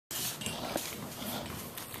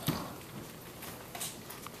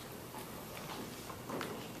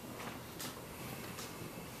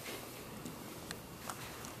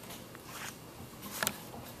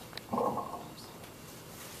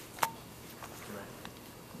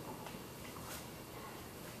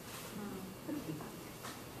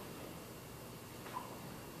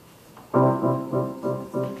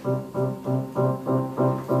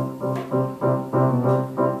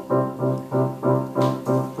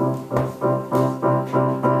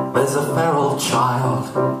child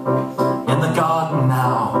in the garden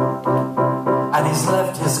now, and he's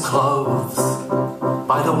left his clothes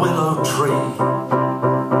by the willow tree,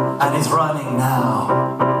 and he's running now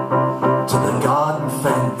to the garden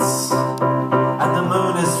fence, and the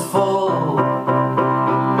moon is full.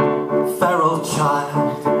 Feral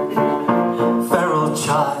child, feral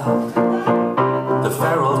child, the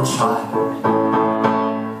feral child.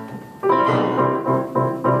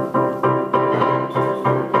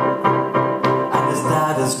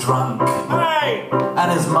 Drunk, hey!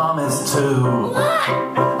 And his mom is too,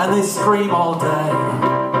 and they scream all day.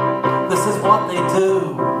 This is what they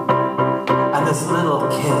do. And this little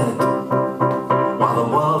kid, while the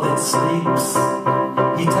world it sleeps,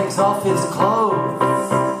 he takes off his clothes.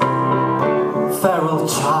 Feral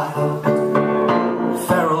child,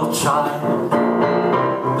 feral child,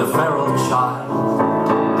 the feral child.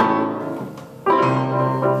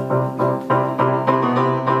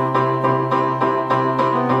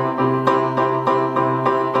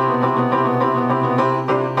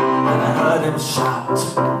 Shout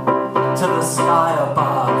to the sky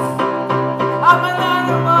above, I'm an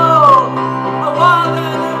animal, a wild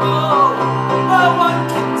animal. No one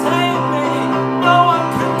can tame me, no one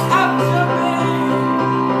can capture me.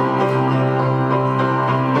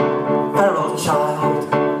 Feral child,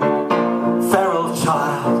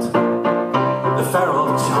 the feral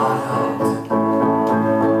child.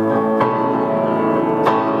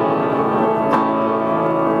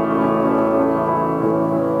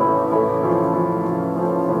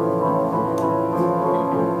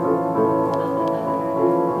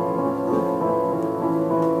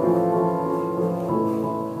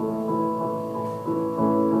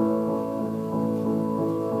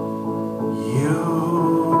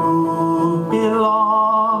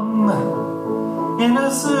 In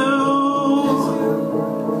a zoo,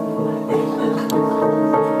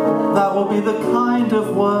 that will be the kind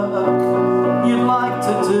of work you'd like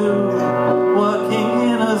to do, working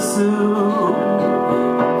in a zoo.